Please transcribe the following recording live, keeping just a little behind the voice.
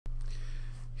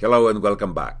Hello and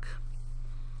welcome back.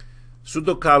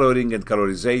 Pseudo-coloring and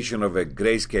colorization of a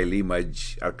grayscale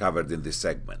image are covered in this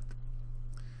segment.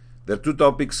 The two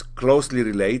topics closely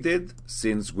related,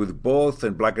 since with both a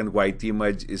black and white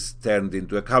image is turned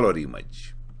into a color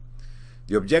image.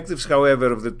 The objectives,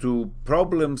 however, of the two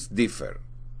problems differ.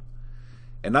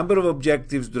 A number of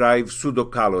objectives drive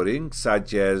pseudo-coloring,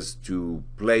 such as to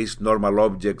place normal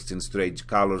objects in strange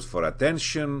colors for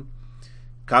attention,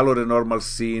 color a normal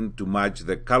scene to match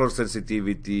the color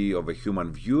sensitivity of a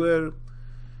human viewer,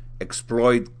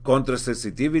 exploit contrast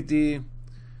sensitivity,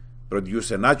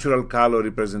 produce a natural color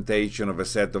representation of a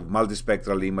set of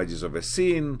multispectral images of a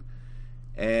scene,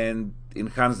 and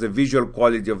enhance the visual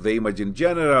quality of the image in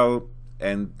general,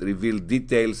 and reveal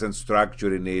details and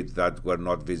structure in it that were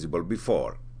not visible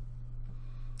before.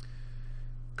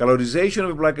 Colorization of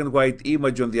a black and white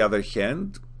image, on the other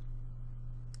hand,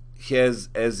 has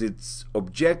as its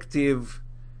objective,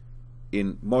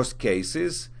 in most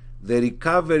cases, the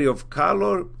recovery of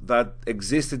color that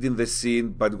existed in the scene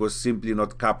but was simply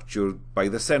not captured by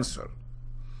the sensor.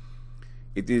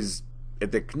 It is a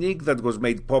technique that was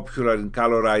made popular in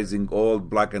colorizing old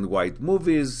black and white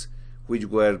movies, which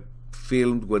were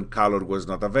filmed when color was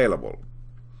not available.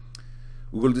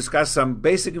 We will discuss some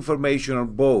basic information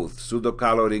on both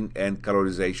pseudo-coloring and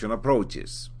colorization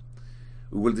approaches.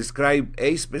 We will describe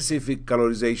a specific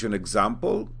colorization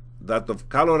example, that of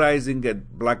colorizing a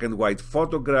black and white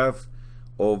photograph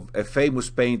of a famous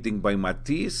painting by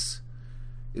Matisse,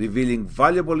 revealing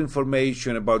valuable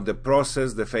information about the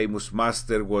process the famous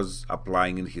master was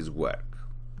applying in his work.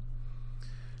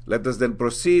 Let us then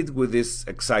proceed with this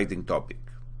exciting topic.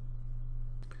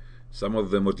 Some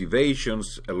of the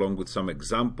motivations, along with some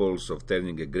examples of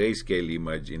turning a grayscale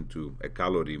image into a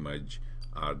color image,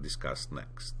 are discussed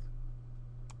next.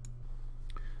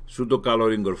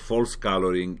 Pseudo-coloring or false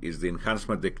coloring is the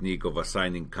enhancement technique of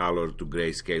assigning color to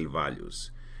grayscale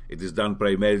values. It is done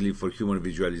primarily for human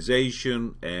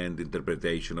visualization and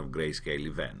interpretation of grayscale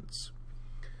events.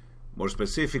 More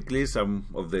specifically, some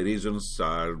of the reasons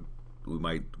are we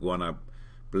might want to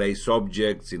place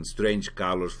objects in strange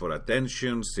colors for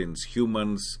attention, since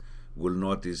humans will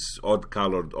notice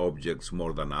odd-colored objects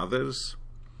more than others.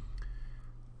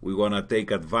 We want to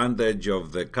take advantage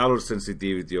of the color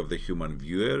sensitivity of the human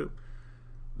viewer.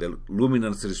 The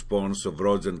luminance response of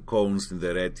rods and cones in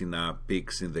the retina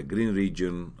peaks in the green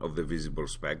region of the visible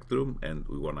spectrum, and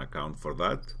we want to account for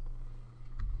that.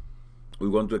 We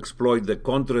want to exploit the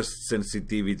contrast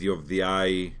sensitivity of the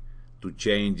eye to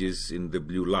changes in the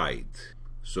blue light.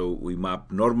 So we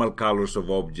map normal colors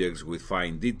of objects with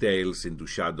fine details into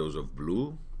shadows of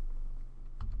blue.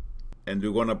 And we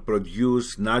want to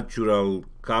produce natural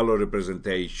color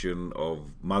representation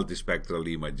of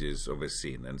multispectral images of a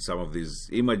scene. And some of these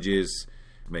images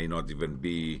may not even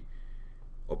be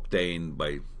obtained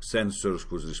by sensors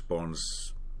whose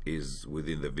response is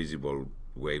within the visible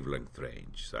wavelength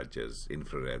range, such as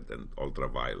infrared and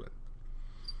ultraviolet.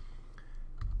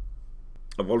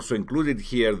 I've also included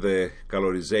here the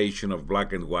colorization of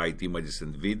black and white images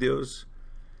and videos,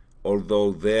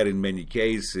 although there in many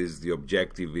cases the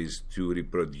objective is to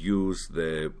reproduce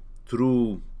the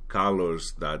true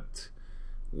colors that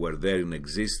were there in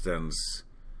existence,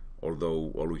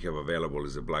 although all we have available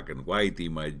is a black and white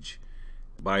image.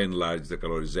 By and large, the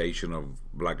colorization of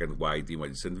black and white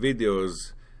images and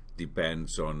videos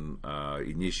depends on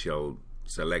initial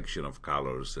selection of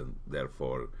colors, and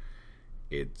therefore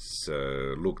it's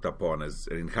looked upon as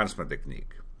an enhancement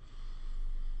technique.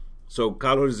 So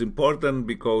color is important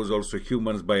because also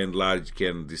humans by and large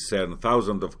can discern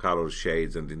thousands of color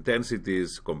shades and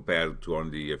intensities compared to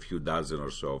only a few dozen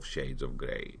or so of shades of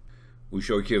gray. We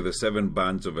show here the 7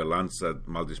 bands of a Landsat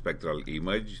multispectral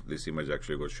image. This image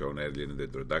actually was shown earlier in the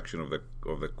introduction of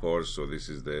the course. So this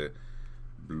is the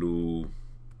blue,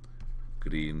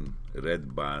 green,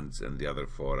 red bands, and the other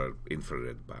 4 are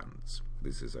infrared bands.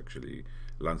 This is actually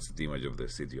Landsat image of the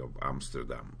city of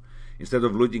Amsterdam. Instead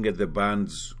of looking at the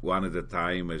bands one at a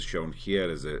time, as shown here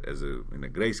in a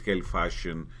grayscale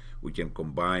fashion, we can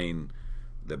combine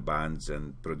the bands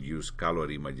and produce color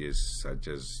images such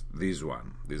as this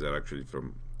one. These are actually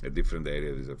from a different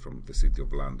area. These are from the city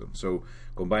of London. So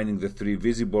combining the 3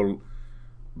 visible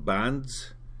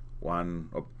bands, one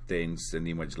obtains an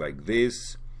image like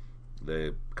this.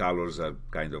 The colors are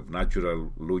kind of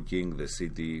natural looking. The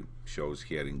city shows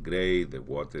here in gray, the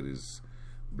water is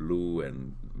blue,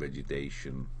 and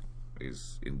vegetation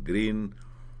is in green.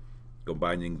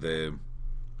 Combining the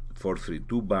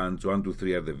 4-3-2 bands, 1, 2,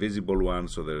 3 are the visible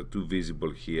ones, so there are 2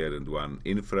 visible here and 1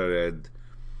 infrared.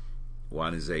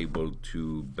 One is able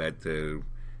to better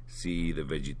see the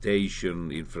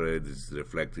vegetation. Infrared is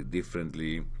reflected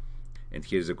differently, and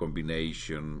here's a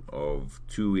combination of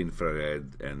 2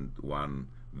 infrared and 1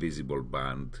 visible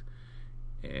band,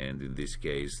 and in this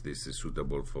case this is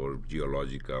suitable for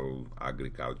geological,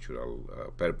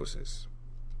 agricultural purposes.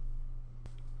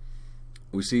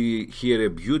 We see here a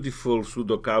beautiful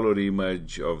pseudo-color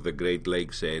image of the Great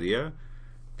Lakes area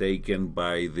taken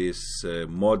by this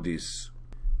MODIS,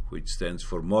 which stands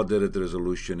for Moderate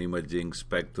Resolution Imaging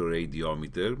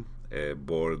Spectroradiometer,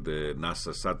 aboard the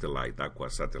NASA satellite, Aqua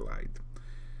satellite.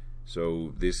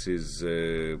 So this is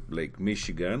Lake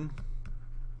Michigan,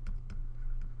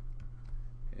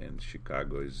 and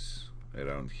Chicago is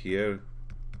around here.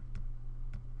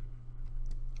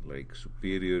 Lake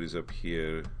Superior is up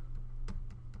here.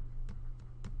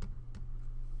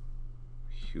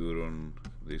 Huron,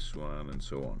 this one, and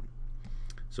so on.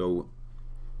 So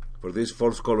for this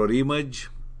false color image,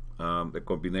 a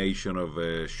combination of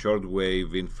a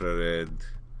shortwave infrared,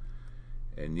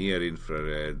 a near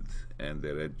infrared, and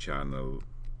the red channel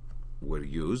were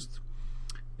used,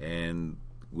 and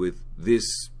with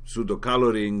this pseudo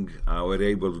coloring we're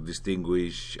able to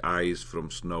distinguish ice from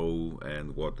snow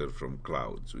and water from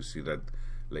clouds. We see that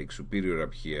Lake Superior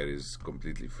up here is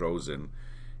completely frozen,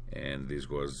 and this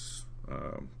was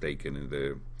taken in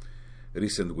the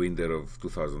recent winter of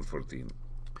 2014.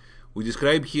 We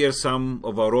describe here some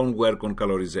of our own work on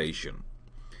colorization.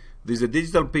 This is a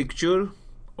digital picture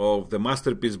of the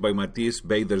masterpiece by Matisse,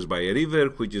 Bathers by a River,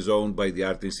 which is owned by the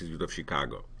Art Institute of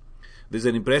Chicago. This is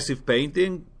an impressive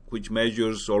painting which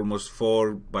measures almost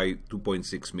 4 by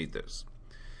 2.6 meters.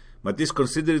 Matisse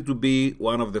considered it to be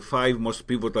one of the 5 most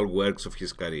pivotal works of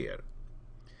his career.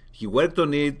 He worked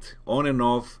on it on and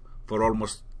off for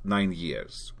almost 9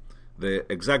 years.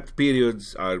 The exact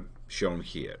periods are shown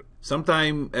here.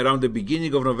 Sometime around the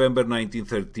beginning of November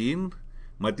 1913,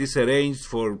 Matisse arranged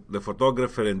for the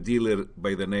photographer and dealer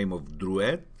by the name of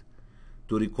Drouet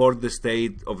to record the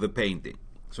state of the painting.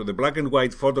 So the black and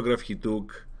white photograph he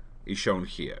took is shown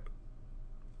here.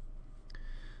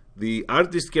 The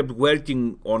artist kept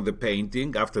working on the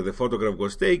painting after the photograph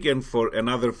was taken for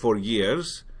another 4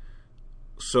 years,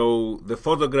 so the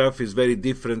photograph is very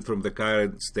different from the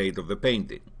current state of the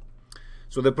painting.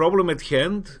 So the problem at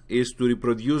hand is to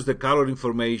reproduce the color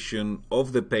information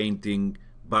of the painting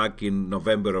back in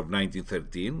November of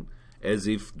 1913, as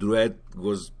if Drouet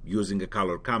was using a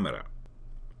color camera.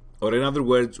 Or in other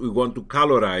words, we want to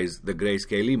colorize the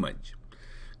grayscale image.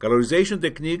 Colorization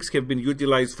techniques have been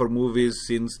utilized for movies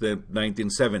since the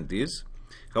 1970s.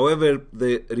 However,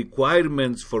 the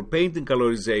requirements for painting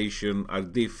colorization are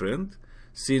different,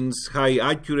 since high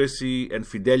accuracy and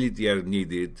fidelity are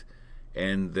needed,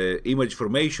 and the image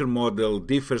formation model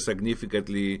differs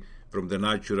significantly from the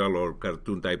natural or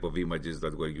cartoon type of images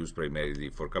that were used primarily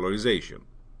for colorization.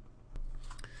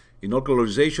 In all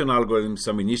colorization algorithms,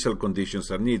 some initial conditions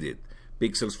are needed,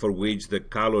 pixels for which the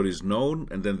color is known,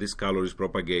 and then this color is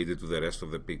propagated to the rest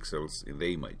of the pixels in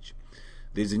the image.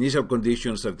 These initial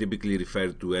conditions are typically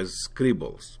referred to as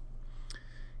scribbles.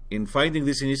 In finding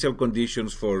these initial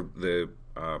conditions for the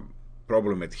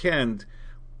problem at hand,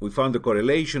 we found a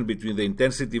correlation between the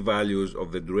intensity values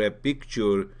of the Drouet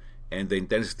picture and the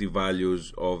intensity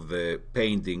values of the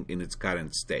painting in its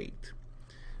current state.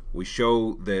 We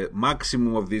show the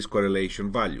maximum of these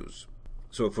correlation values.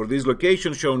 So for this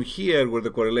location shown here, where the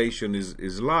correlation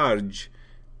is large,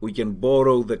 we can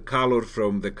borrow the color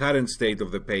from the current state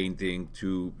of the painting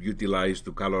to utilize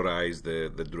to colorize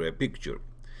the Drouet picture.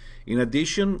 In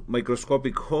addition,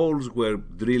 microscopic holes were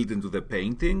drilled into the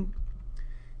painting,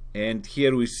 and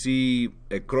here we see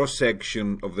a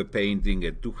cross-section of the painting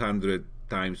at 200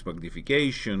 times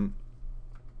magnification.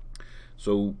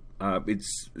 So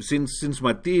since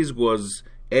Matisse was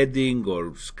adding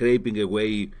or scraping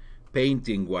away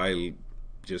painting while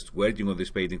just working on this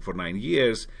painting for 9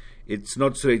 years, it's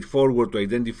not straightforward to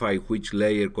identify which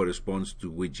layer corresponds to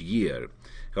which year.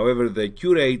 However, the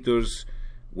curators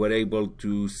were able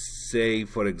to say,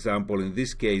 for example, in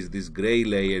this case, this gray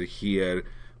layer here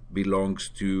belongs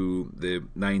to the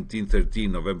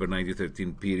November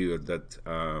 1913 period that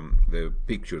the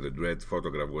picture, the Drouet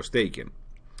photograph, was taken.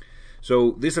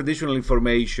 So this additional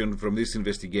information from this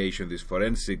investigation, this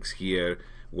forensics here,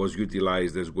 was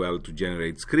utilized as well to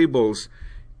generate scribbles,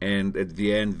 and at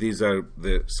the end these are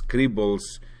the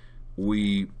scribbles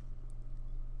we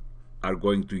are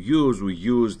going to use, we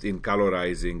used in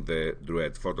colorizing the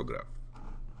Drouet photograph.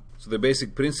 So the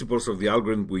basic principles of the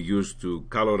algorithm we used to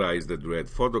colorize the Drouet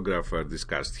photograph are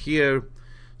discussed here.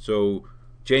 So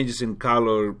changes in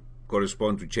color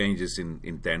correspond to changes in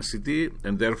intensity,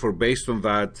 and therefore based on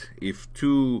that, if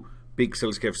 2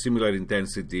 pixels have similar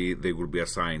intensity, they will be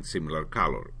assigned similar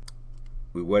color.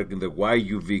 We work in the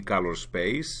YUV color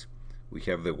space. We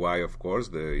have the Y, of course,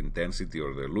 the intensity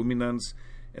or the luminance,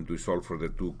 and we solve for the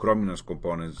two chrominance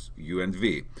components U and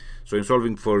V. So in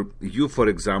solving for U, for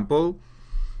example,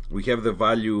 we have the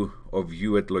value of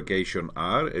U at location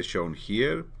R as shown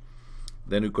here.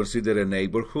 Then we consider a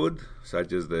neighborhood,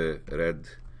 such as the red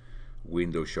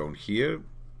window shown here,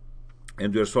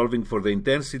 and we are solving for the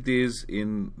intensities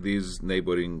in these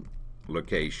neighboring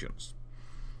locations.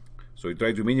 So we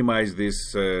try to minimize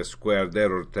this squared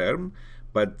error term,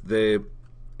 but the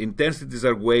intensities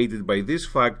are weighted by this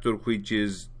factor, which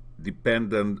is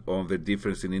dependent on the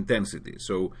difference in intensity.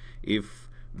 So if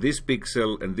this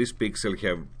pixel and this pixel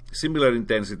have similar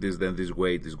intensities, then this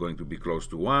weight is going to be close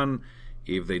to 1.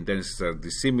 If the intensities are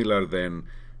dissimilar, then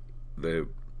the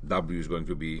W is going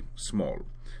to be small.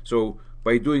 So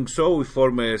by doing so, we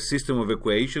form a system of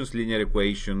equations, linear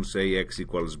equations, AX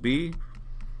equals B,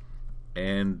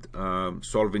 and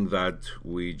solving that,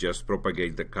 we just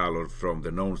propagate the color from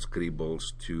the known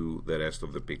scribbles to the rest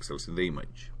of the pixels in the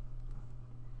image.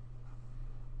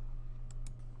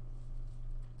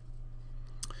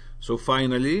 So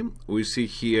finally, we see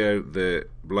here the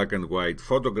black and white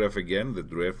photograph again, the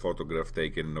Drouet photograph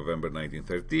taken in November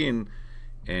 1913,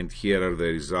 and here are the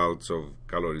results of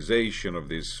colorization of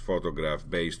this photograph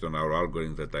based on our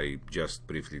algorithm that I just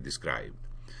briefly described.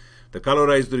 The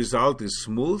colorized result is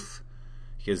smooth,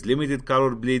 has limited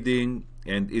color bleeding,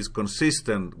 and is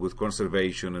consistent with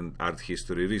conservation and art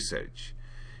history research.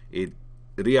 It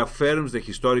reaffirms the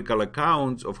historical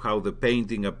accounts of how the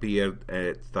painting appeared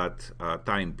at that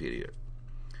time period.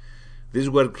 This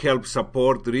work helps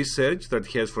support research that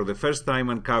has for the first time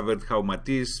uncovered how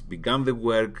Matisse began the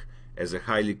work as a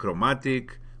highly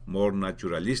chromatic, more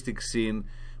naturalistic scene,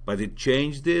 but it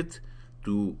changed it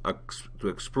to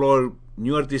explore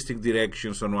new artistic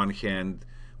directions on one hand,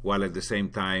 while at the same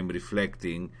time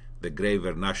reflecting the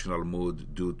graver national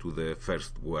mood due to the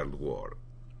First World War.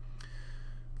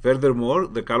 Furthermore,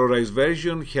 the colorized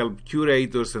version helped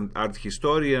curators and art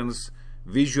historians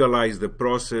visualize the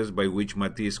process by which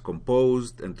Matisse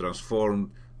composed and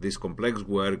transformed this complex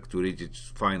work to reach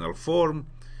its final form,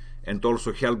 and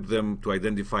also helped them to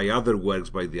identify other works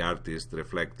by the artist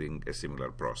reflecting a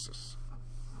similar process.